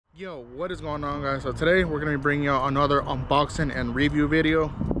Yo, what is going on, guys? So today we're going to be bringing you another unboxing and review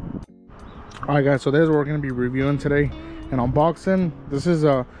video. Alright guys, so this is what we're going to be reviewing today and unboxing. This is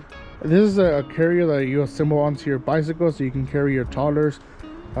a carrier that you assemble onto your bicycle so you can carry your toddlers.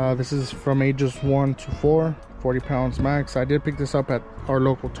 This is from ages 1 to 4, 40 pounds max. I did pick this up at our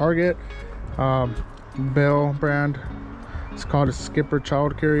local Target. Bell brand. It's called a Skipper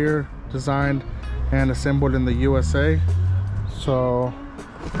Child Carrier, designed and assembled in the USA. So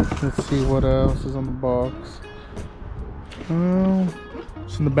let's see what else is on the box.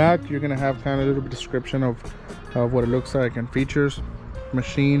 So in the back you're gonna have kind of a little bit of description of what it looks like and features.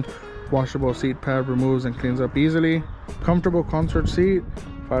 Machine washable seat pad, removes and cleans up easily. Comfortable concert seat.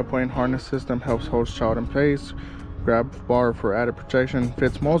 5-point harness system helps hold child in place. Grab bar for added protection.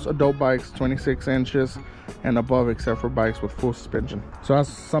 Fits most adult bikes 26 inches and above, except for bikes with full suspension. So that's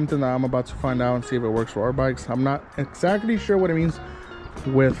something that I'm about to find out and see if it works for our bikes. I'm not exactly sure what it means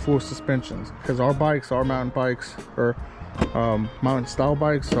with full suspensions, because our bikes are mountain bikes, or mountain style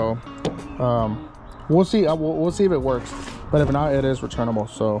bikes. So we'll see. We'll see if it works, but if not, it is returnable.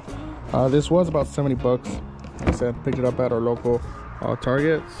 So this was about 70 bucks. Like I said, picked it up at our local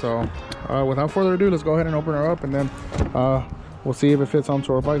Target. So without further ado, let's go ahead and open her up, and then we'll see if it fits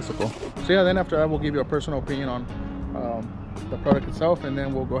onto our bicycle. So yeah, then after that we'll give you a personal opinion on the product itself, and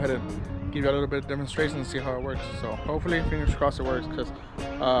then we'll go ahead and give you a little bit of demonstration and see how it works. So hopefully, fingers crossed, it works, because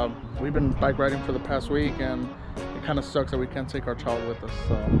we've been bike riding for the past week and it kind of sucks that we can't take our child with us.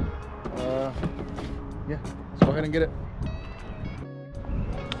 So yeah, let's go ahead and get it.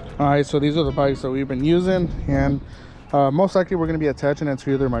 All right, so these are the bikes that we've been using, and most likely we're going to be attaching it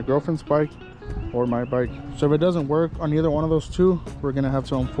to either my girlfriend's bike or my bike. So if it doesn't work on either one of those two, we're going to have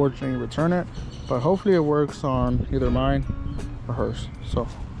to unfortunately return it, but hopefully it works on either mine or hers. So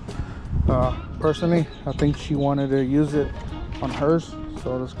personally, I think she wanted to use it on hers,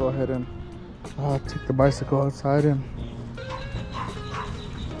 so let's go ahead and take the bicycle outside, and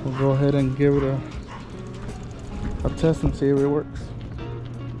we'll go ahead and give it a test and see if it works.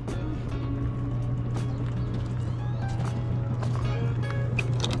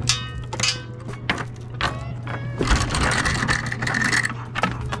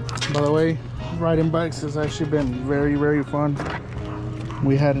 By the way, riding bikes has actually been very fun.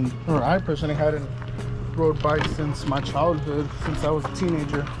 I personally hadn't rode bikes since my childhood, since I was a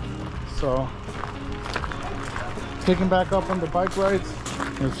teenager. So taking back up on the bike rides,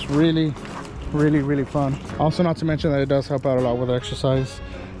 it's really fun. Also, not to mention that it does help out a lot with exercise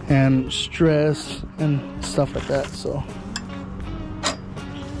and stress and stuff like that. So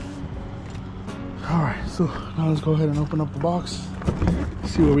all right, so now let's go ahead and open up the box,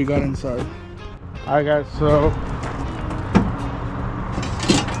 see what we got inside. All right guys, so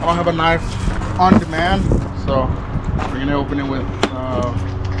I don't have a knife on demand, so we're gonna open it with I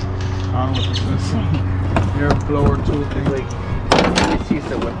don't know what this is. Air blower tool thing. Wait, let me see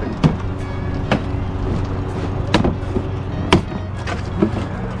the weapon.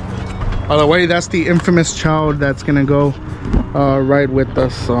 By the way, that's the infamous child that's gonna go ride with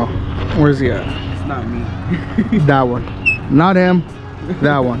us. So where's he at? It's not me. That one, not him.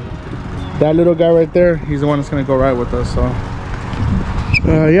 That one, that little guy right there, he's the one that's gonna go ride with us. So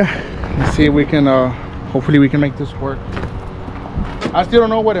yeah, let's see if we can hopefully we can make this work. I still don't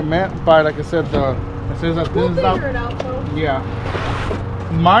know what it meant by, like I said, it says that this is not, figure it out though. Yeah,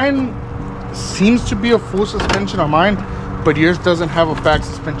 mine seems to be a full suspension on mine, but yours doesn't have a back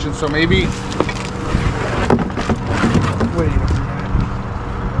suspension, so maybe wait.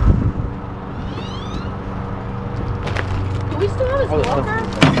 Do we still have his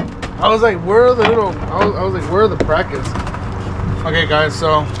walker? I was like, where are the little, I was like, where are the brackets? Okay guys,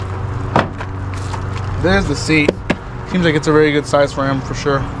 so there's the seat. Seems like it's a very good size for him, for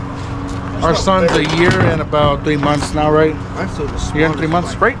sure. Our son's a year and about 3 months now, right? Year and 3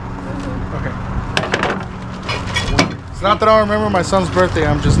 months, right? Okay. It's not that I don't remember my son's birthday,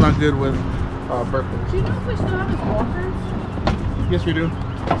 I'm just not good with birthdays. Do you know if we still have his walkers? Yes, we do.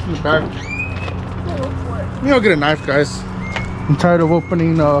 It's in the back. We'll look for it. You know, get a knife, guys. I'm tired of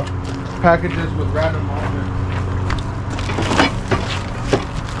opening packages with random objects.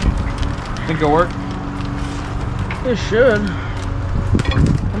 Think it'll work? It should.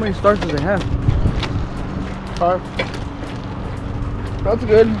 How many stars does it have? 5. That's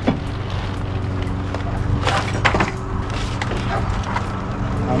good.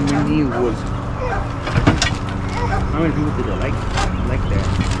 How many was? How many people did it like that? Like,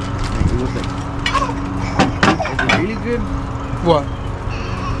 it was like, is it really good? What?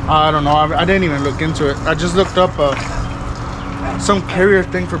 I don't know. I didn't even look into it. I just looked up some carrier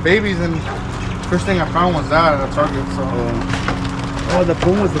thing for babies, and first thing I found was that at Target. So Oh, the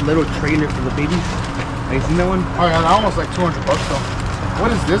boom was a little trailer for the babies. Have you seen that one? Oh yeah, that one was like $200 though.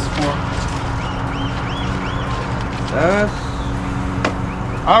 What is this for?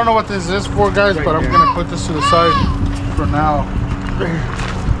 I don't know what this is for, guys, but I'm gonna put this to the side for now.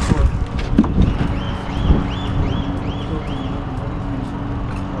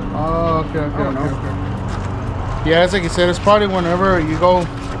 Oh, okay. Yeah, it's like you said, it's probably whenever you go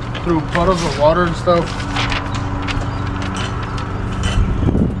through puddles of water and stuff.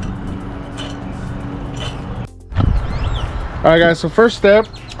 Alright guys, so first step,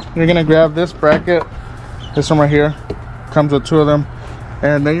 you're gonna grab this bracket, this one right here, comes with 2 of them,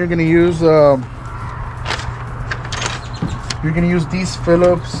 and then you're gonna use these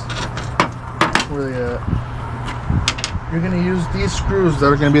Phillips. Where are they at? You're gonna use these screws that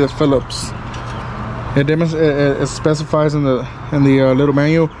are gonna be the Phillips. It specifies in the little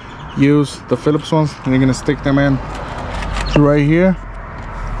manual, use the Phillips ones, and you're gonna stick them in right here,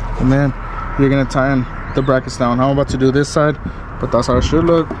 and then you're gonna tie in the brackets down. I'm about to do this side, but that's how it should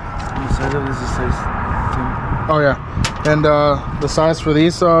look. The side of this is size 10. Oh yeah, and the size for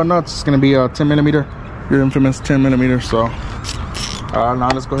these nuts is gonna be 10 millimeter, your infamous 10 millimeter. So now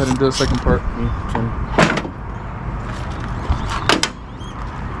let's go ahead and do the second part.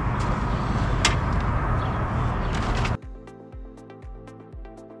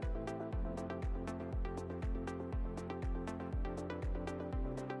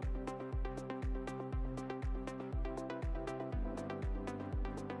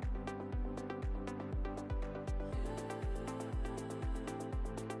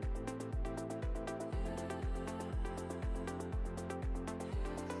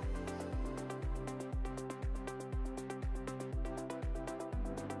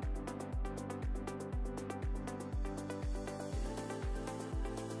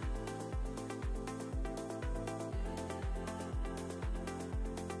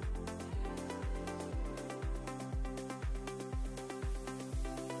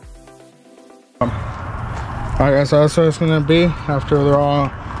 Alright guys, so that's what it's gonna be after they're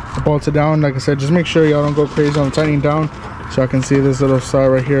all bolted down. Like I said, just make sure y'all don't go crazy on tightening down. So I can see this little side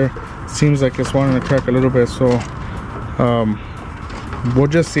right here, seems like it's wanting to crack a little bit. So we'll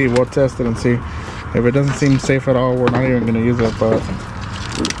just see, we'll test it and see. If it doesn't seem safe at all, we're not even gonna use it. But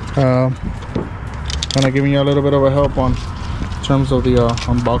kind of giving you a little bit of a help on terms of the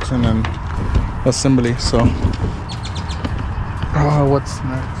unboxing and assembly. So what's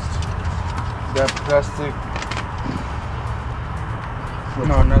next? That plastic.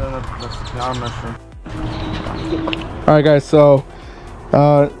 No, not enough plastic. No, I'm not sure. Alright guys, so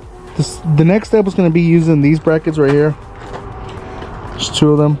the next step is going to be using these brackets right here. Just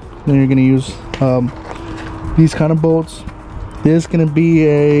 2 of them. Then you're going to use these kind of bolts. This is going to be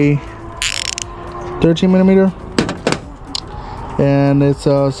a 13 millimeter, and it's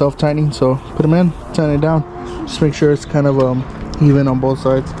self-tightening. So put them in, tighten it down. Just make sure it's kind of even on both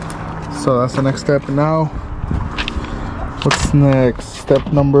sides. So that's the next step. And now, what's next?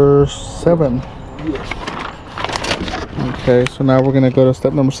 Step number 7. Okay, so now we're gonna go to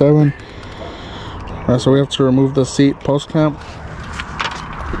step number 7. Alright, so we have to remove the seat post clamp.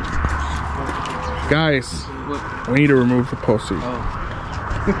 Guys, we need to remove the post seat.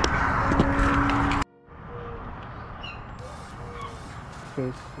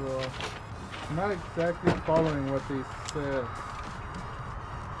 Okay, so I'm not exactly following what they said.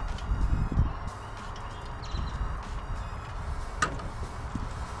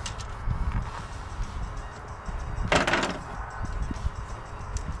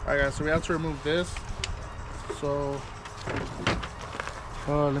 Alright guys, so we have to remove this. So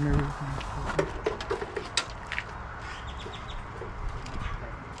let me remove it.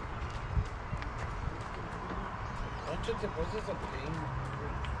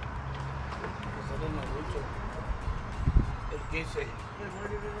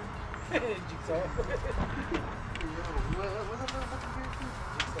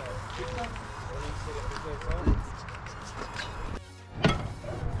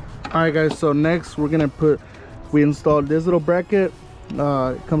 Alright guys, so next we installed this little bracket.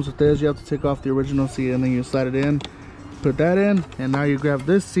 It comes with this. You have to take off the original seat and then you slide it in, put that in, and now you grab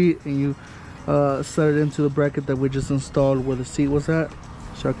this seat and you slide it into the bracket that we just installed where the seat was at.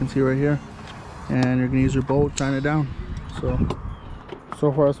 So I can see right here, and you're gonna use your bolt, tighten it down. So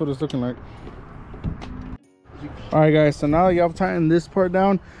far that's what it's looking like. Alright guys, so now you have tightened this part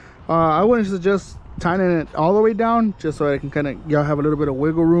down. I wouldn't suggest tightening it all the way down, just so I can kind of, y'all have a little bit of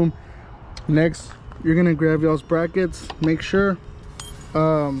wiggle room. Next, you're gonna grab y'all's brackets. Make sure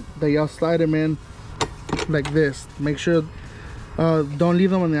that y'all slide them in like this. Make sure don't leave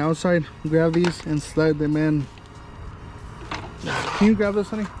them on the outside. Grab these and slide them in Can you grab this,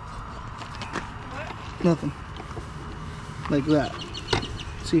 honey? Nothing. Like that.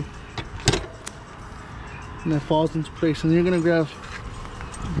 See? And that falls into place. And then you're gonna grab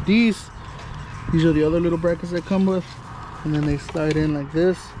these. These are the other little brackets that come with. And then they slide in like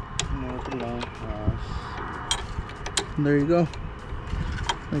this. And there you go.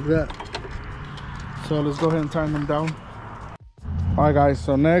 Like that. So let's go ahead and tighten them down. Alright guys,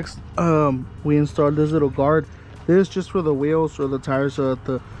 so next we installed this little guard. This is just for the wheels or the tires so that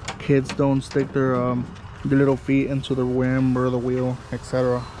the kids don't stick their little feet into the rim or the wheel,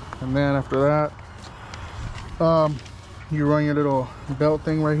 etc. And then after that, you run your little belt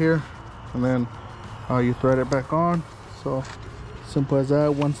thing right here, and then you thread it back on. So simple as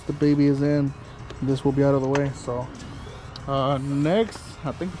that. Once the baby is in, this will be out of the way. So next,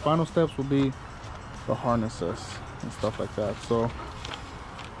 I think the final steps will be the harnesses and stuff like that. So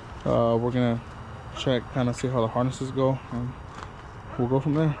we're gonna check, kind of see how the harnesses go, and we'll go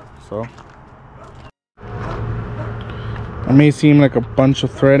from there. So it may seem like a bunch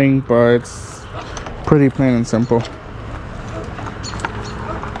of threading, but it's pretty plain and simple.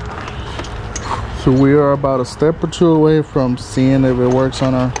 So we are about a step or two away from seeing if it works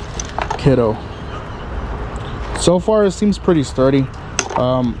on our kiddo. So far it seems pretty sturdy,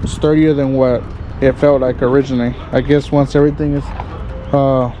 sturdier than what it felt like originally. I guess once everything is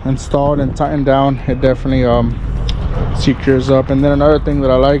installed and tightened down, it definitely secures up. And then another thing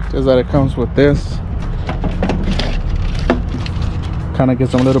that I liked is that it comes with this. Kind of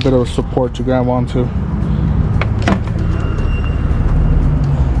gives them a little bit of support to grab onto.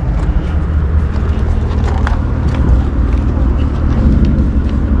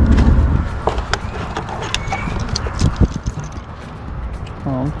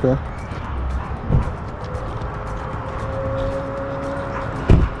 Oh, okay.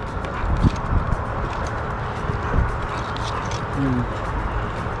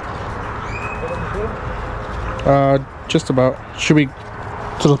 Just about. Should we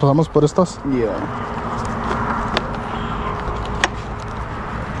se los pasamos por estas? Yeah.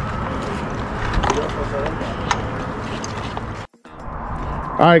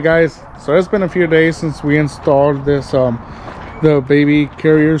 Alright guys, so it's been a few days since we installed this the baby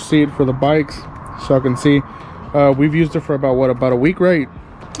carrier seat for the bikes. So I can see we've used it for about a week, right?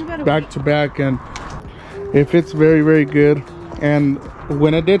 Back to back, and it fits very, very good. And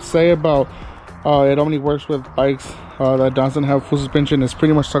when it did say about it only works with bikes that doesn't have full suspension, it's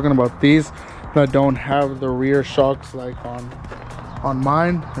pretty much talking about these that don't have the rear shocks like on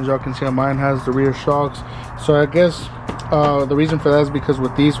mine. As y'all can see, mine has the rear shocks. So I guess the reason for that is because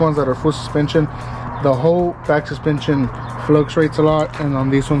with these ones that are full suspension, the whole back suspension fluctuates a lot, and on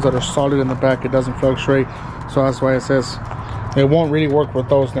these ones that are solid in the back, it doesn't fluctuate. So that's why it says it won't really work with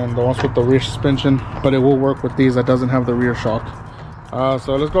those then, the ones with the rear suspension, but it will work with these that doesn't have the rear shock.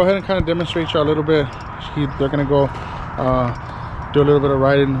 So let's go ahead and kind of demonstrate you a little bit. They're gonna go do a little bit of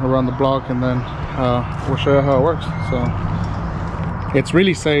riding around the block, and then we'll show you how it works. So it's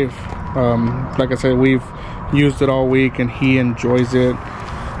really safe. Like I said, we've used it all week and he enjoys it.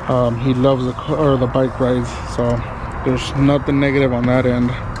 He loves the bike rides, so there's nothing negative on that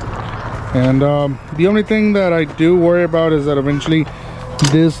end. And the only thing that I do worry about is that eventually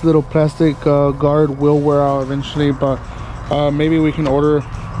this little plastic guard will wear out eventually, but maybe we can order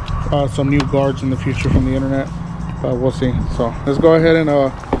some new guards in the future from the internet. We'll see. So let's go ahead and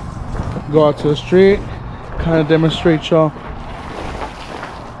go out to the street, kind of demonstrate y'all.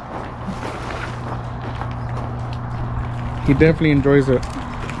 He definitely enjoys it.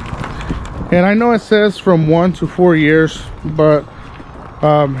 And I know it says from 1 to 4 years, but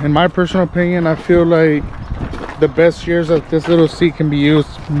in my personal opinion, I feel like the best years that this little seat can be used,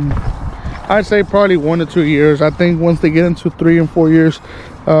 I'd say probably 1 to 2 years. I think once they get into 3 and 4 years,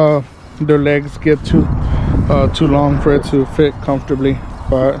 their legs get too long for it to fit comfortably.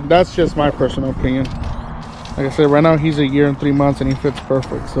 But that's just my personal opinion. Like I said, right now he's 1 year and 3 months and he fits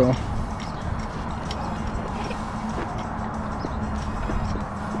perfect. So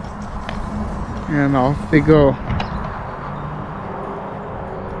and off they go.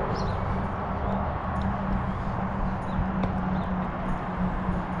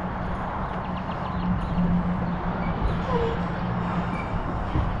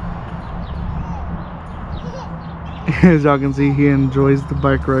 As y'all can see, he enjoys the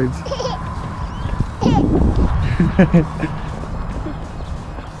bike rides.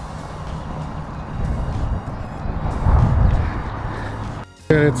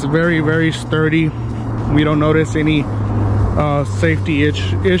 It's very, very sturdy. We don't notice any safety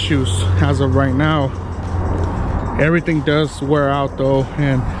issues as of right now. Everything does wear out though,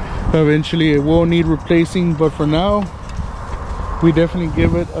 and eventually it will need replacing, but for now We definitely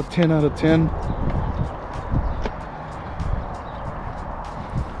give it a 10 out of 10.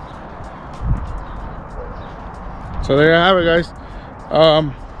 So there you have it, guys.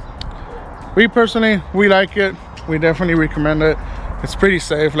 We personally, we like it. We definitely recommend it. It's pretty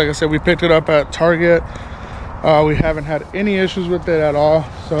safe. Like I said, we picked it up at Target. We haven't had any issues with it at all.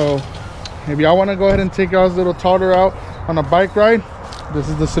 So if y'all want to go ahead and take y'all's little toddler out on a bike ride, this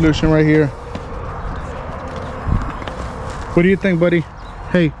is the solution right here. What do you think, buddy?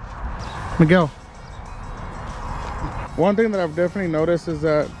 Hey, Miguel. One thing that I've definitely noticed is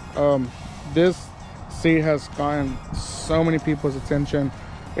that this seat has gotten so many people's attention.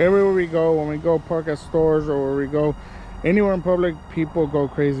 Everywhere we go, when we go park at stores or where we go anywhere in public, people go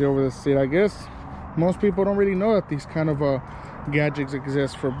crazy over this seat. I guess most people don't really know that these kind of gadgets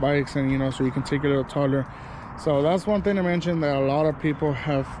exist for bikes, and you know, so you can take your little toddler. So that's one thing to mention, that a lot of people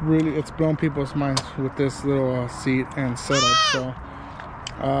have really, it's blown people's minds with this little seat and setup. So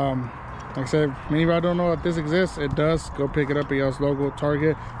like I said, many of y'all don't know that this exists. It does. Go pick it up at y'all's local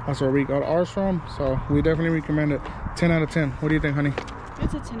Target. That's where we got ours from. So we definitely recommend it. 10 out of 10. What do you think, honey?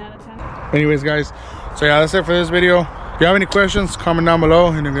 It's a 10 out of 10. Anyways, guys, so yeah, that's it for this video. If you have any questions, comment down below,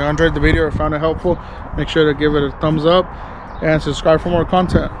 and if you enjoyed the video or found it helpful, make sure to give it a thumbs up and subscribe for more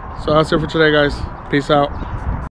content. So that's it for today, guys. Peace out.